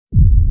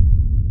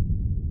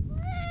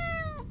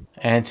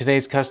And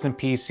today's custom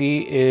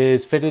PC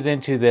is fitted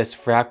into this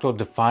Fractal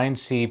Define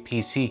C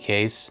PC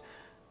case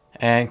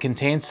and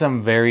contains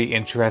some very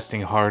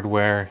interesting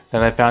hardware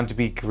that I found to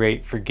be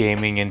great for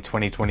gaming in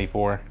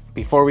 2024.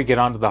 Before we get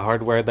onto the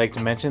hardware, I'd like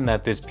to mention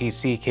that this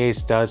PC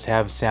case does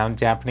have sound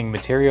dampening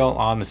material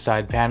on the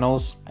side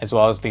panels, as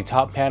well as the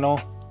top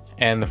panel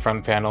and the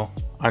front panel.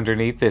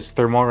 Underneath this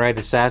Thermalright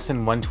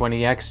Assassin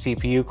 120X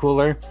CPU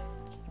cooler,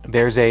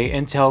 there's a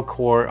Intel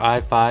Core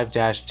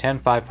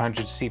i5-10500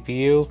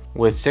 CPU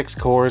with 6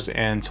 cores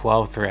and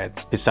 12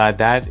 threads. Beside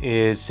that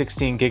is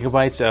 16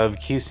 gigabytes of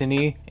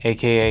Kuesuny,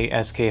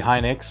 aka SK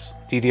Hynix,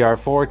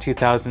 DDR4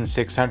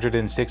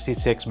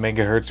 2666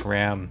 MHz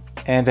RAM.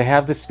 And I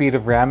have the speed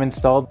of RAM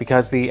installed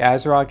because the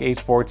AsRock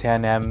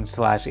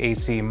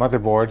H410M/AC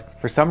motherboard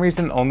for some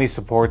reason only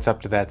supports up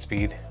to that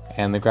speed.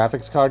 And the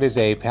graphics card is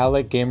a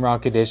Palit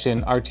GameRock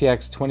Edition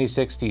RTX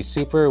 2060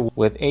 Super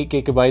with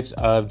 8GB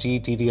of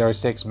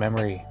GDDR6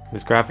 memory.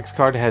 This graphics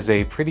card has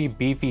a pretty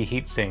beefy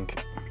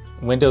heatsink.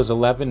 Windows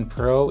 11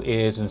 Pro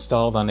is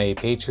installed on a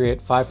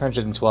Patriot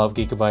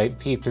 512GB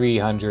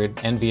P300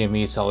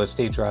 NVMe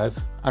solid-state drive.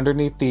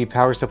 Underneath the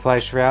power supply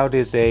shroud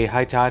is a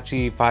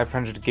Hitachi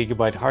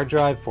 500GB hard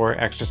drive for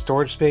extra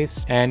storage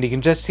space, and you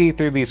can just see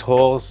through these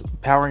holes.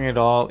 Powering it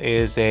all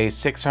is a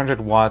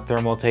 600-watt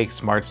Thermaltake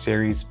SMART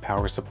series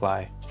power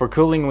supply. For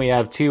cooling, we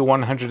have two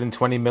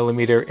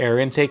 120mm air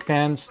intake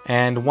fans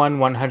and one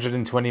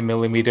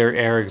 120mm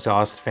air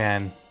exhaust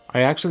fan.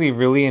 I actually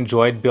really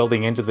enjoyed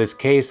building into this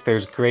case.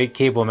 There's great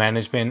cable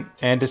management,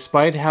 and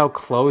despite how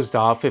closed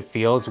off it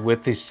feels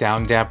with the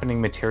sound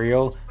dampening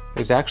material,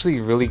 there's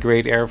actually really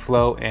great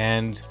airflow,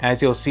 and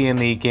as you'll see in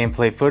the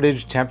gameplay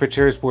footage,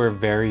 temperatures were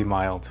very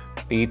mild.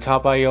 The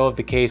top I/O of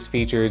the case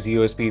features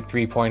USB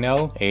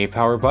 3.0, a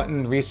power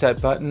button,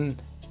 reset button,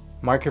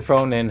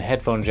 microphone and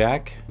headphone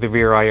jack. The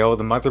rear I/O of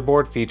the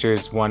motherboard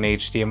features one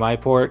HDMI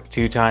port,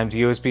 2 times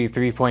USB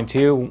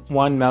 3.2,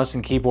 one mouse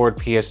and keyboard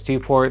PS2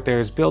 port.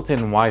 There's built-in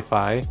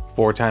Wi-Fi,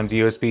 4 times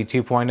USB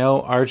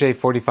 2.0,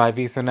 RJ45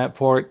 Ethernet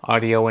port,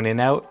 audio in and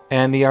out,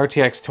 and the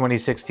RTX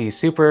 2060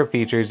 Super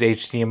features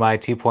HDMI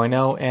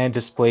 2.0 and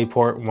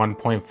DisplayPort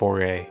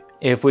 1.4a.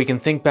 If we can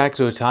think back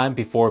to a time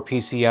before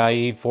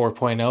PCIe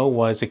 4.0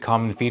 was a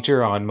common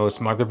feature on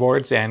most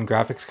motherboards and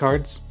graphics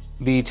cards,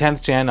 the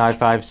 10th gen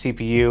i5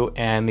 CPU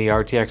and the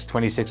RTX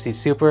 2060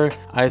 Super,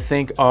 I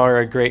think, are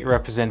a great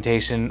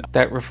representation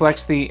that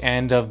reflects the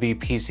end of the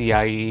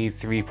PCIe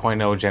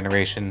 3.0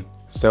 generation.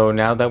 So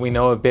now that we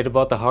know a bit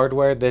about the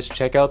hardware, let's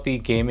check out the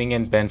gaming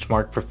and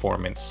benchmark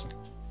performance.